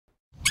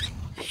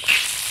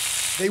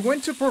They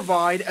went to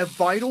provide a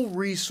vital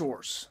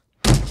resource.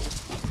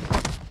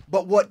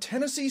 But what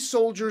Tennessee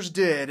soldiers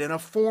did in a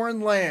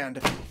foreign land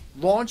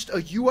launched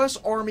a U.S.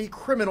 Army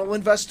criminal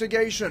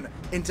investigation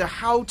into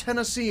how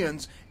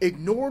Tennesseans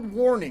ignored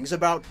warnings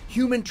about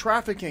human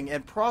trafficking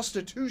and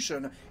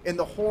prostitution in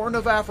the Horn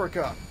of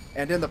Africa,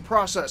 and in the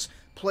process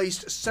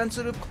placed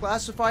sensitive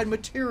classified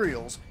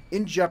materials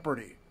in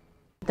jeopardy.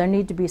 There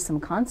need to be some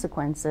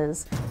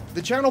consequences.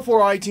 The Channel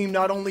 4i team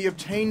not only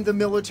obtained the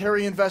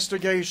military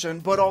investigation,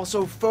 but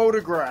also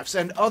photographs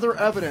and other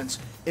evidence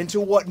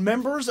into what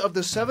members of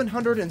the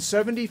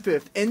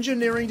 775th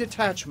Engineering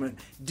Detachment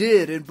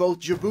did in both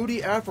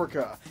Djibouti,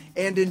 Africa,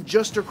 and in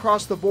just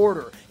across the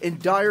border in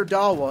Dire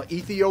Dawa,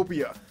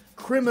 Ethiopia.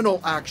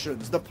 Criminal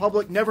actions the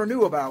public never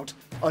knew about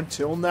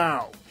until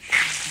now.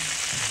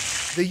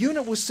 The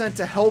unit was sent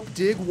to help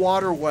dig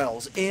water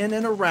wells in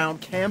and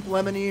around Camp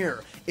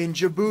Lemonnier in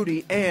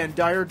Djibouti and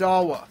Dire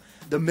Dawa.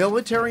 The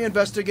military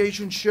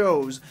investigation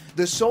shows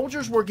the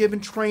soldiers were given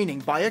training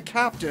by a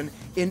captain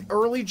in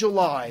early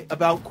July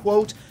about,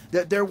 quote,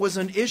 that there was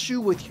an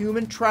issue with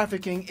human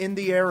trafficking in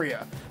the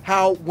area,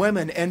 how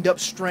women end up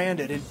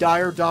stranded in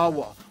Dire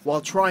Dawa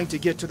while trying to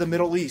get to the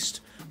Middle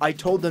East. I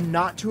told them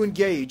not to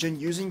engage in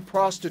using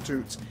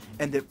prostitutes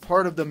and that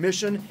part of the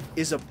mission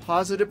is a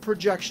positive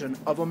projection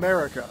of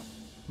America.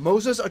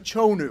 Moses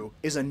Achonu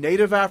is a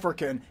native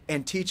African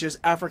and teaches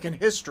African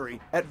history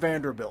at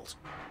Vanderbilt.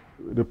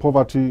 The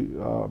poverty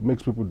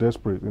makes people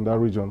desperate in that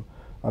region,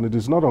 and it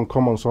is not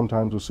uncommon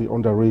sometimes to see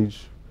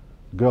underage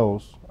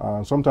girls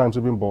and sometimes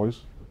even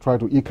boys try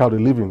to eke out a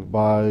living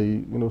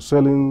by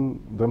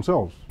selling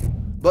themselves.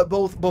 But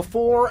both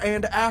before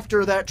and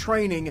after that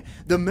training,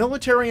 the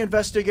military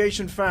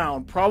investigation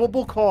found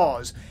probable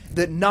cause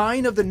that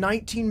 9 of the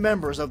 19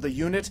 members of the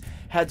unit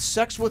had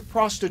sex with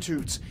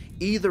prostitutes,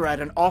 either at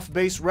an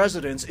off-base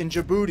residence in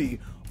Djibouti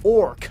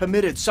or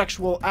committed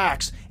sexual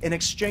acts in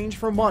exchange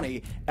for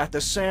money at the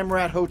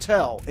Samrat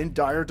Hotel in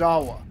Dire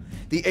Dawa.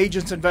 The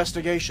agent's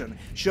investigation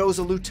shows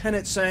a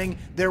lieutenant saying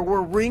there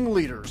were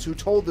ringleaders who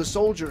told the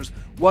soldiers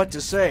what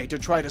to say to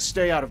try to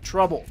stay out of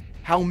trouble,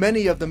 how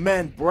many of the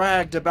men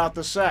bragged about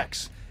the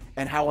sex,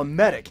 and how a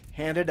medic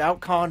handed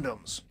out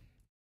condoms.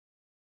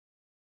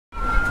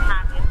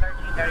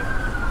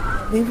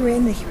 We were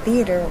in the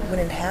theater when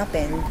it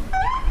happened.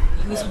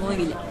 He was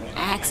holding an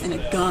axe and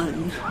a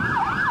gun.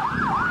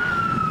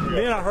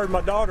 Then I heard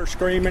my daughter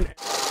screaming.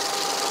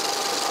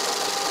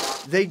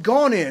 They'd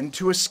gone in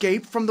to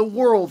escape from the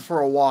world for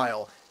a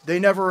while. They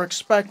never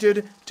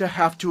expected to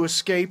have to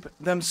escape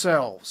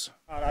themselves.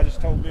 I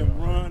just told them,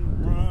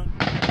 run, run.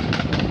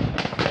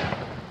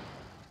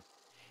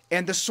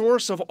 And the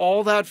source of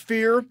all that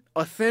fear?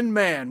 A thin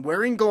man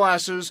wearing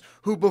glasses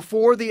who,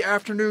 before the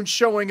afternoon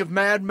showing of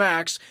Mad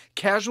Max,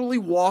 casually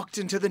walked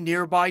into the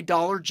nearby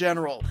Dollar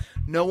General.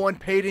 No one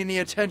paid any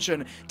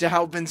attention to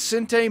how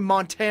Vincente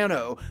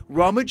Montano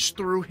rummaged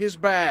through his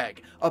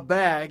bag. A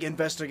bag,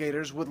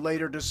 investigators would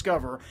later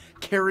discover,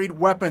 carried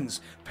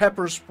weapons,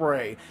 pepper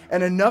spray,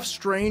 and enough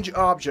strange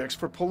objects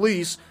for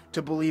police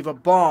to believe a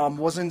bomb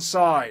was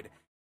inside.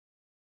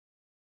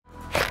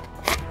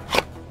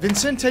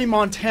 Vincente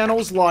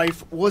Montano's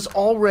life was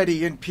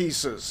already in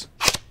pieces,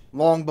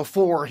 long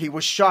before he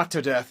was shot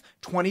to death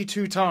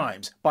 22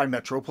 times by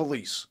Metro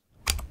Police.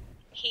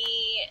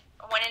 He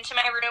went into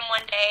my room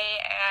one day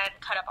and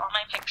cut up all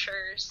my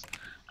pictures,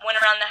 went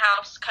around the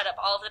house, cut up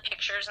all of the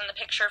pictures and the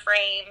picture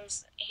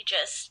frames. He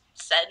just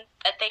said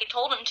that they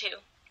told him to,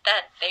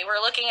 that they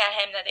were looking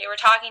at him, that they were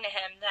talking to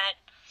him, that,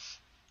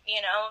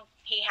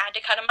 he had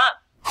to cut him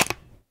up.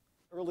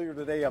 Earlier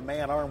today, a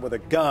man armed with a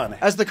gun.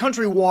 As the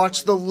country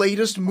watched the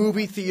latest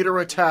movie theater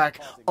attack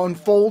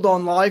unfold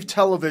on live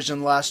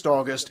television last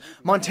August,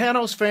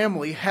 Montano's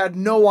family had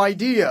no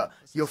idea.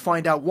 You'll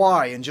find out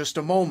why in just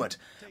a moment.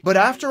 But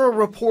after a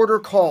reporter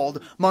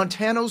called,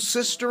 Montano's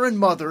sister and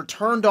mother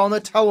turned on the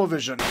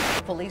television.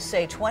 Police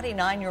say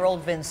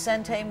 29-year-old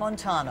Vincente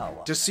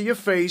Montano. To see a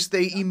face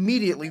they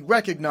immediately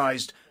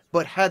recognized,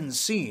 but hadn't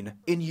seen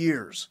in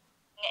years.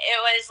 It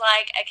was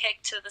like a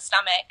kick to the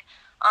stomach,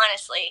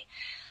 honestly.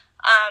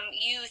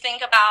 You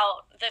think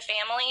about the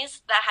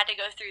families that had to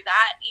go through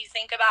that. You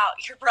think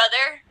about your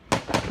brother.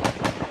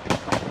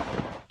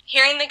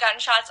 Hearing the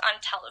gunshots on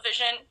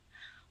television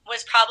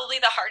was probably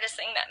the hardest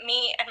thing that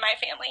me and my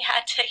family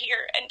had to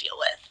hear and deal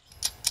with.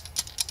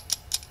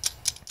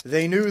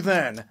 They knew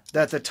then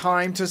that the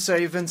time to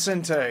save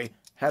Vincente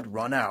had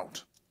run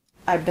out.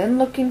 I've been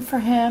looking for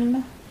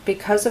him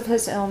because of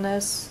his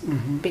illness,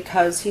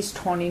 because he's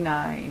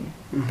 29,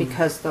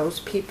 because those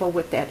people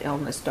with that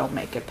illness don't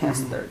make it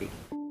past 30.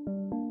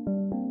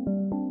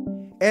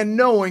 And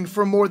knowing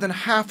for more than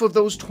half of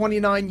those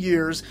 29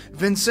 years,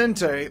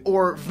 Vincente,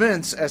 or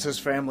Vince as his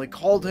family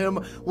called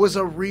him, was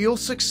a real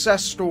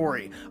success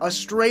story. A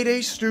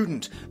straight-A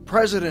student,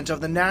 president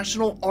of the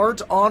National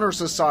Art Honor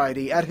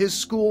Society at his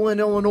school in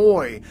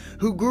Illinois,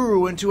 who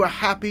grew into a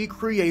happy,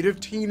 creative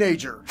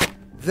teenager.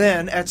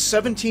 Then, at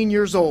 17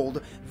 years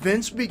old,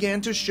 Vince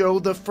began to show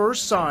the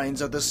first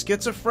signs of the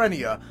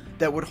schizophrenia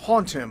that would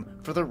haunt him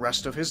for the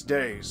rest of his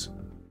days.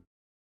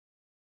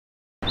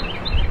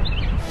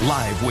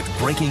 live with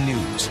breaking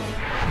news.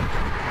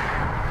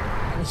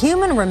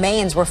 Human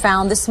remains were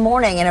found this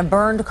morning in a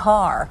burned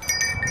car.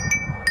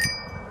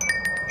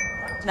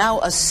 Now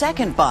a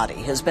second body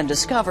has been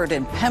discovered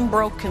in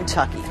Pembroke,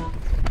 Kentucky.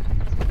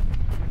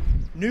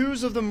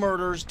 News of the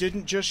murders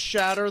didn't just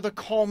shatter the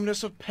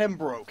calmness of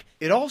Pembroke,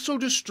 it also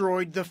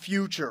destroyed the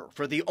future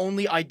for the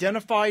only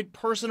identified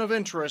person of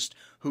interest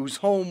whose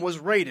home was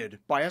raided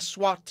by a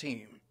SWAT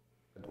team.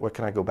 What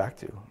can I go back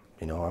to?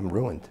 You know, I'm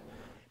ruined.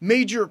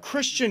 Major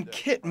Christian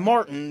Kit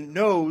Martin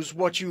knows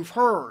what you've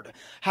heard,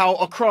 how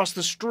across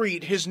the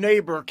street his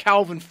neighbor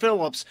Calvin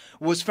Phillips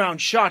was found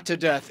shot to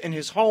death in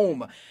his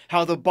home,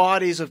 how the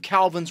bodies of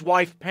Calvin's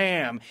wife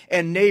Pam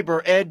and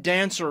neighbor Ed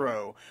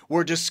Dansereau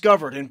were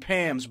discovered in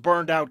Pam's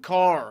burned-out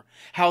car,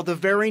 how the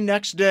very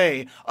next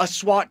day a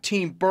SWAT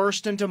team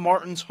burst into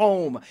Martin's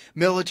home,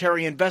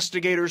 military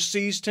investigators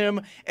seized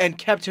him and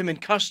kept him in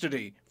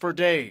custody for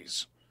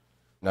days.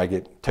 I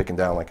get taken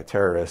down like a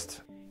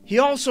terrorist. He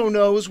also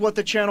knows what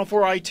the Channel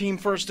 4i team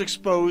first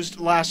exposed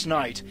last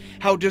night,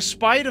 how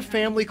despite a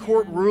family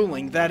court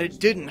ruling that it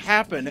didn't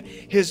happen,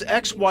 his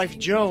ex-wife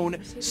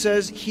Joan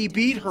says he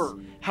beat her,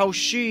 how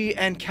she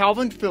and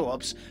Calvin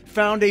Phillips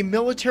found a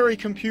military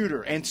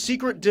computer and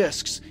secret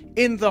disks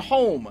in the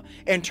home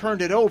and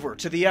turned it over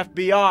to the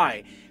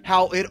FBI,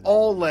 how it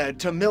all led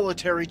to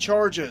military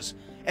charges,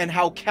 and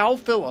how Cal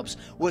Phillips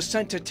was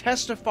sent to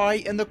testify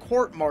in the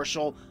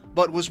court-martial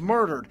but was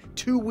murdered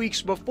 2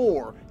 weeks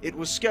before it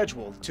was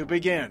scheduled to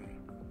begin.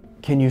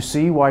 Can you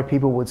see why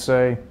people would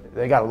say,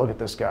 they gotta look at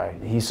this guy,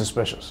 he's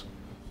suspicious?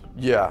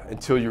 Yeah,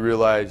 until you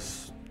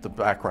realize the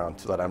background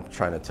that I'm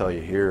trying to tell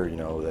you here, you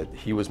know, that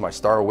he was my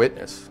star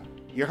witness.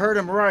 You heard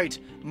him right.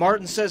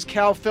 Martin says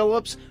Cal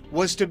Phillips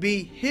was to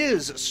be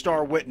his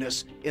star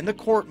witness in the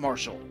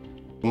court-martial.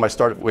 My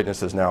star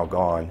witness is now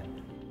gone.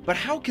 But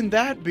how can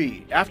that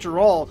be? After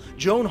all,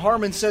 Joan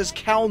Harmon says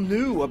Cal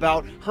knew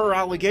about her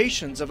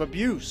allegations of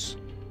abuse.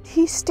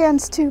 He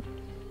stands to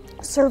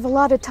serve a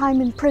lot of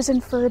time in prison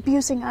for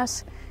abusing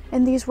us,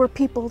 and these were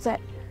people that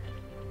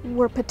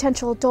were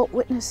potential adult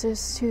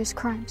witnesses to his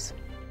crimes.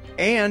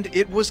 And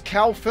it was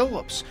Cal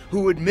Phillips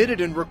who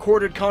admitted in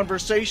recorded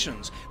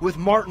conversations with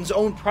Martin's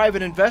own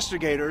private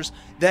investigators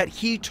that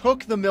he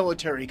took the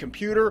military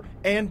computer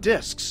and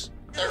disks.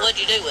 So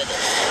what'd you do with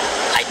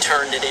it? I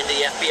turned it into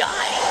the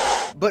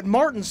FBI. But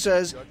Martin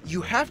says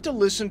you have to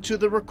listen to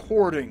the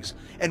recordings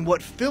and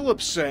what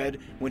Phillips said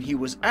when he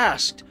was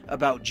asked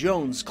about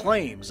Joan's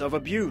claims of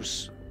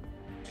abuse.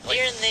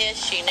 Hearing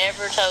this, she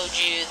never told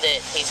you that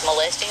he's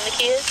molesting the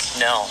kids?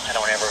 No, I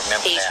don't ever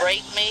remember He's that.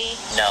 raped me?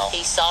 No.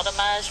 He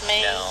sodomized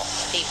me? No.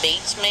 He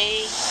beats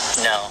me?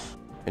 No.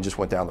 And just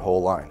went down the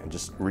whole line and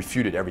just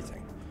refuted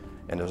everything.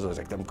 And it was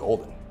like, I'm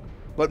golden.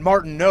 But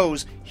Martin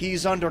knows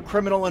he's under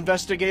criminal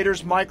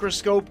investigators'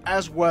 microscope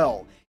as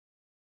well.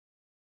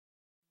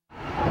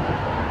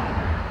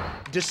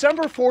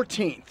 December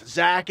 14th,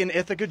 Zach and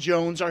Ithaca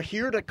Jones are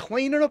here to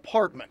clean an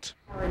apartment.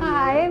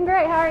 Hi, I'm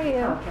great. How are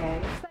you?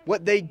 Okay.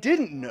 What they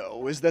didn't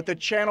know is that the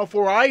Channel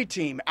 4i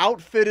team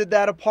outfitted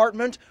that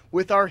apartment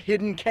with our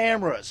hidden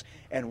cameras.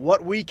 And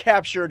what we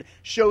captured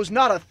shows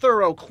not a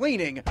thorough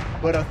cleaning,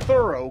 but a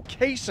thorough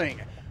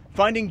casing.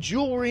 Finding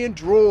jewelry in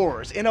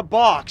drawers, in a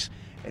box,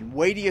 and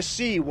wait till you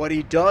see what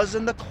he does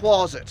in the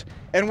closet.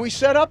 And we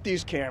set up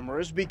these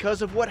cameras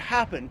because of what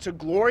happened to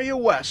Gloria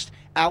West,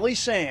 Allie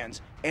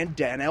Sands, and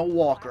Dannell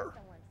Walker.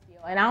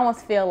 And I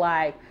almost feel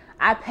like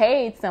I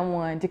paid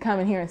someone to come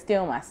in here and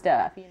steal my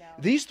stuff. You know?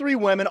 These three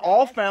women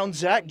all found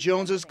Zach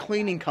Jones's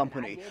cleaning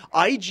company,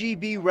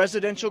 IGB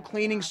Residential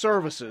Cleaning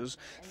Services,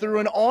 through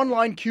an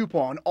online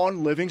coupon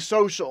on Living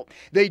Social.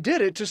 They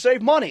did it to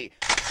save money,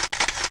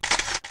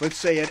 but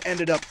say it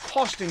ended up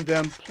costing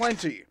them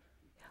plenty.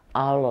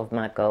 All of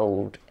my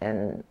gold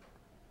and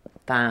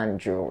fine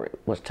jewelry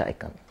was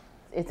taken.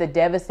 It's a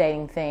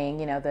devastating thing.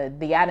 You know,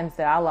 the items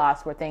that I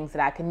lost were things that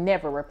I could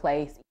never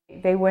replace.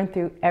 They went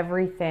through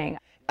everything.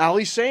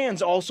 Allie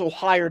Sands also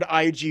hired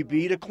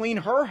IGB to clean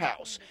her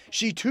house.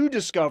 She too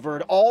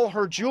discovered all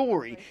her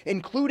jewelry,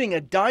 including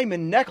a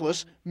diamond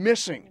necklace,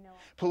 missing.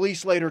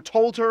 Police later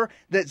told her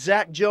that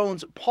Zach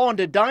Jones pawned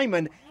a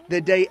diamond the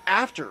day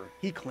after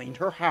he cleaned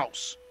her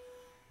house.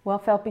 Well,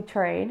 felt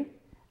betrayed.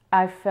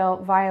 I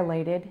felt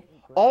violated.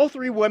 All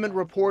three women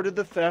reported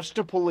the thefts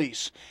to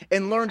police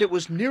and learned it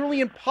was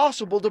nearly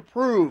impossible to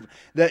prove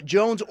that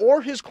Jones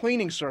or his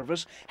cleaning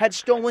service had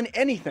stolen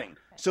anything,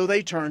 so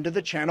they turned to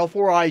the Channel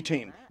 4i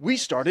team. We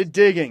started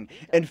digging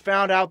and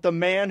found out the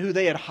man who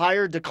they had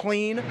hired to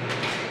clean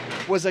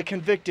was a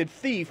convicted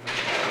thief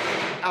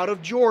out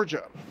of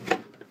Georgia.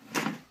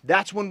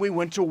 That's when we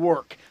went to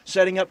work,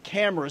 setting up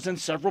cameras in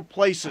several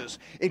places,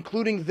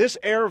 including this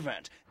air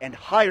vent, and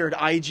hired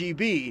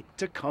IGB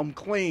to come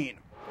clean.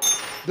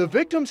 The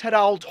victims had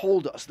all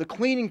told us the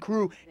cleaning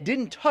crew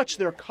didn't touch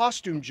their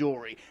costume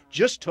jewelry,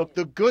 just took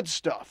the good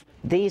stuff.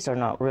 These are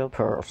not real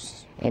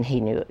pearls, and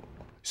he knew it.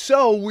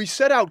 So we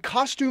set out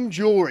costume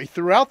jewelry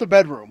throughout the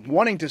bedroom,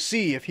 wanting to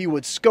see if he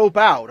would scope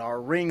out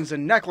our rings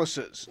and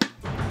necklaces.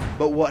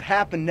 But what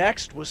happened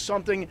next was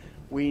something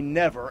we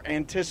never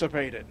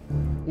anticipated.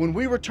 When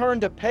we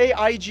returned to pay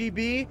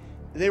IGB,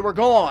 they were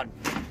gone.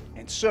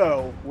 And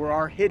so were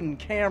our hidden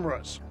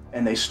cameras.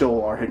 And they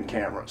stole our hidden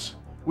cameras.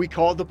 We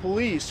called the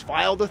police,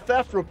 filed a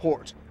theft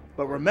report.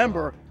 But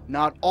remember,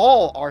 not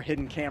all our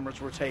hidden cameras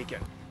were taken.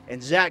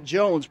 And Zach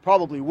Jones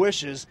probably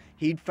wishes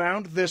he'd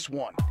found this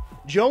one.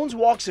 Jones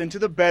walks into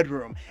the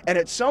bedroom and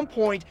at some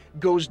point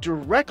goes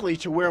directly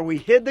to where we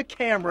hid the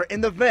camera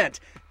in the vent.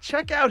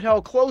 Check out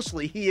how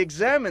closely he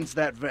examines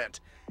that vent.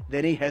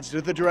 Then he heads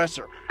to the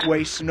dresser,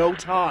 wastes no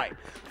time.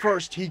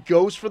 First, he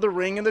goes for the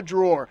ring in the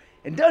drawer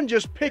and doesn't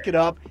just pick it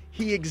up,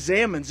 he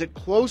examines it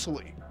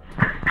closely.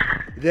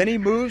 Then he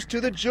moves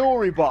to the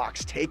jewelry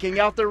box, taking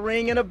out the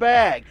ring in a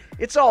bag.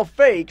 It's all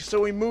fake,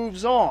 so he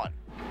moves on.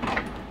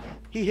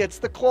 He hits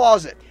the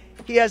closet.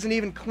 He hasn't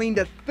even cleaned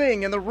a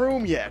thing in the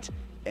room yet.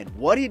 And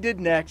what he did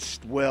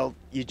next, well,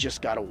 you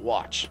just gotta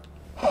watch.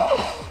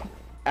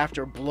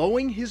 After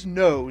blowing his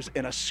nose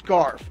in a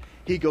scarf,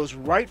 he goes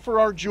right for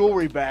our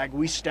jewelry bag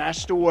we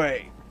stashed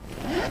away.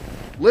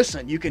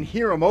 Listen, you can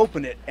hear him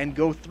open it and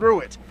go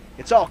through it.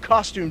 It's all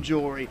costume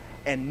jewelry,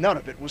 and none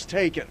of it was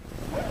taken.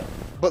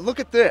 But look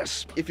at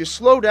this. If you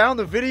slow down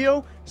the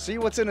video, see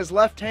what's in his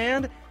left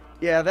hand?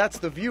 Yeah, that's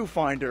the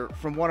viewfinder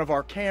from one of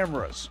our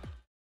cameras.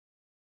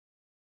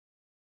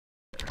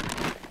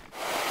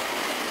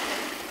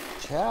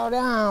 Chow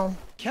down.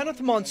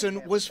 Kenneth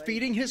Munson was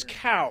feeding his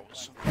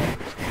cows.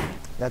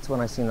 That's when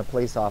I seen the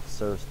police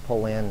officers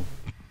pull in.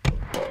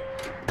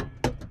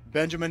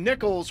 Benjamin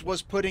Nichols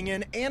was putting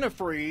in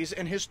antifreeze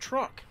in his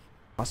truck.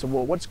 I said,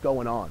 well, what's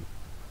going on?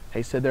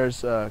 He said,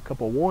 there's a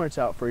couple of warrants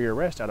out for your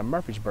arrest out of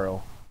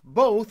Murfreesboro.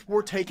 Both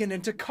were taken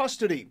into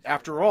custody.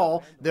 After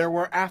all, there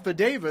were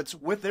affidavits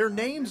with their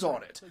names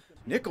on it.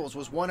 Nichols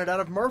was wanted out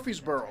of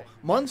Murfreesboro,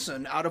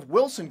 Munson out of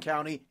Wilson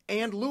County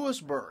and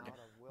Lewisburg.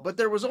 But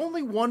there was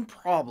only one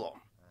problem.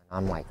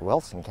 I'm like,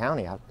 Wilson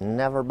County? I've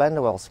never been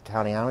to Wilson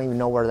County. I don't even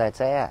know where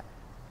that's at.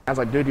 I was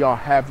like, dude, y'all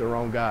have the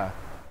wrong guy.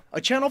 A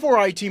Channel 4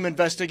 I-Team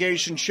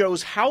investigation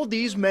shows how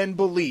these men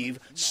believe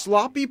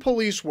sloppy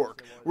police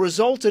work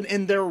resulted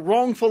in their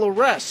wrongful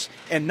arrests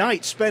and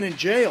nights spent in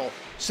jail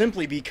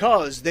simply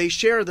because they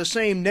share the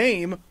same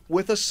name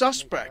with a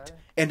suspect.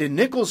 And in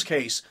Nichols'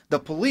 case, the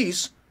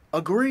police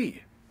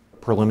agree.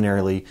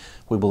 Preliminarily,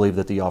 we believe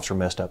that the officer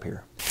messed up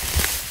here.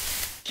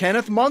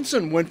 Kenneth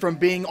Munson went from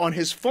being on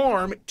his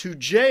farm to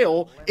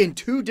jail in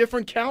 2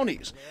 different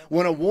counties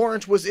when a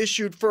warrant was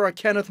issued for a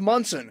Kenneth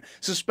Munson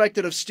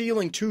suspected of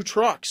stealing 2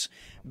 trucks.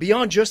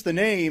 Beyond just the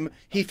name,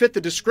 he fit the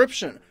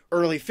description.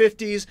 Early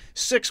 50s,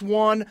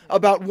 6'1",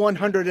 about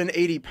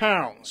 180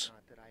 pounds.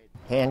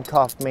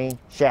 Handcuffed me,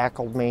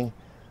 shackled me,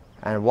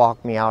 and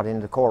walked me out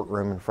into the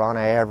courtroom in front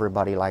of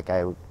everybody like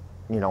I,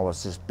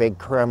 was this big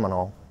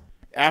criminal.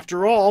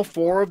 After all,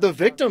 4 of the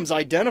victims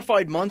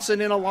identified Munson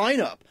in a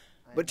lineup.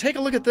 But take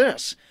a look at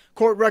this.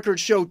 Court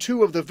records show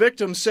 2 of the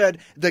victims said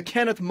the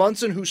Kenneth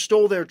Munson who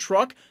stole their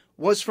truck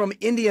was from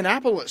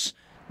Indianapolis.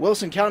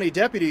 Wilson County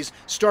deputies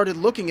started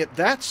looking at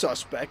that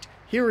suspect.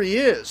 Here he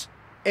is.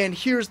 And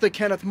here's the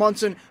Kenneth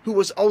Munson who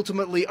was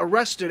ultimately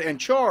arrested and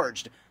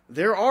charged.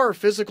 There are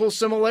physical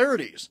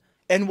similarities.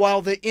 And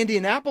while the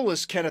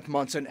Indianapolis Kenneth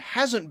Munson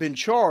hasn't been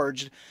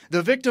charged,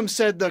 the victim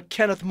said the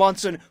Kenneth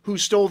Munson who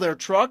stole their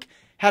truck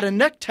had a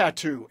neck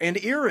tattoo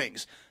and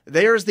earrings.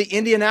 There's the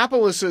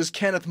Indianapolis's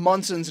Kenneth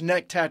Munson's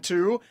neck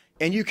tattoo,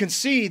 and you can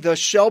see the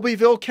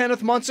Shelbyville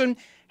Kenneth Munson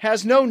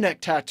has no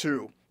neck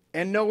tattoo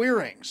and no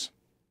earrings.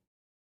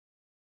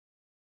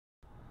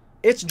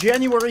 It's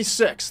January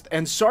 6th,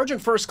 and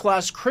Sergeant First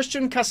Class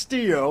Christian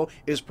Castillo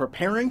is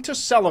preparing to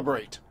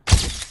celebrate.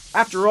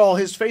 After all,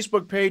 his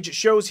Facebook page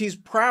shows he's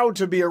proud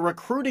to be a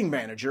recruiting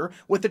manager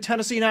with the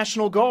Tennessee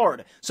National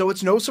Guard, so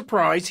it's no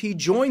surprise he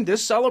joined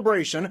this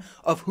celebration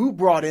of who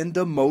brought in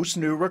the most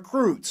new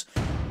recruits.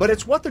 But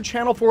it's what the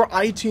Channel 4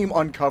 I-Team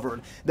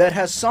uncovered that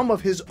has some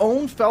of his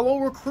own fellow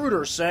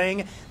recruiters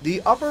saying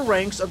the upper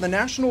ranks of the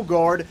National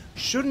Guard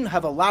shouldn't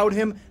have allowed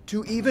him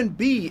to even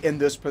be in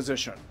this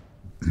position.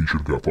 He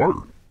should have got fired.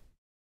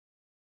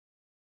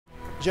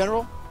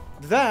 General,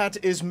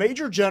 that is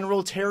Major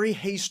General Terry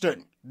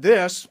Haston.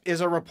 This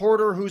is a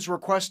reporter who's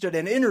requested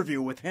an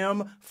interview with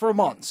him for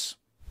months.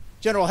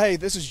 General, hey,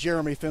 this is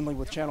Jeremy Finley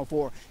with Channel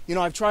 4.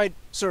 I've tried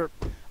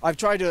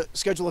to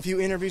schedule a few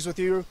interviews with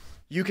you.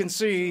 You can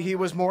see he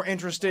was more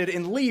interested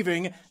in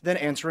leaving than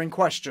answering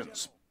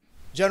questions.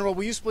 General,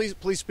 will you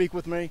please speak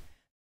with me?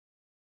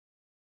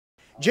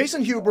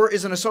 Jason Huber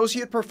is an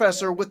associate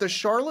professor with the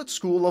Charlotte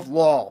School of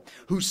Law,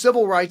 whose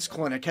civil rights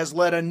clinic has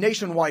led a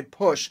nationwide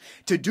push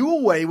to do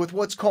away with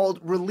what's called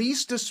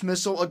release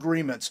dismissal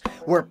agreements,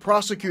 where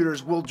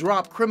prosecutors will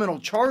drop criminal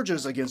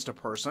charges against a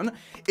person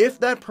if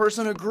that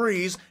person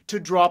agrees to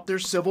drop their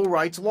civil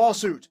rights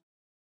lawsuit.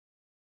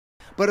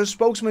 But a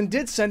spokesman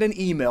did send an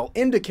email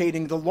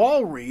indicating the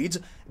law reads,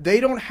 they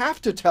don't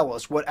have to tell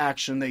us what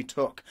action they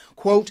took.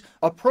 Quote,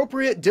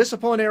 appropriate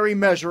disciplinary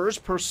measures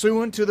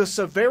pursuant to the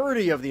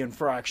severity of the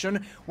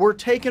infraction were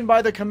taken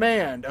by the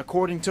command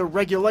according to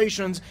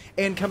regulations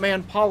and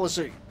command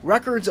policy.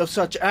 Records of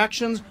such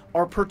actions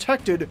are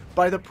protected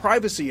by the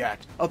Privacy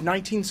Act of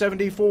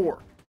 1974.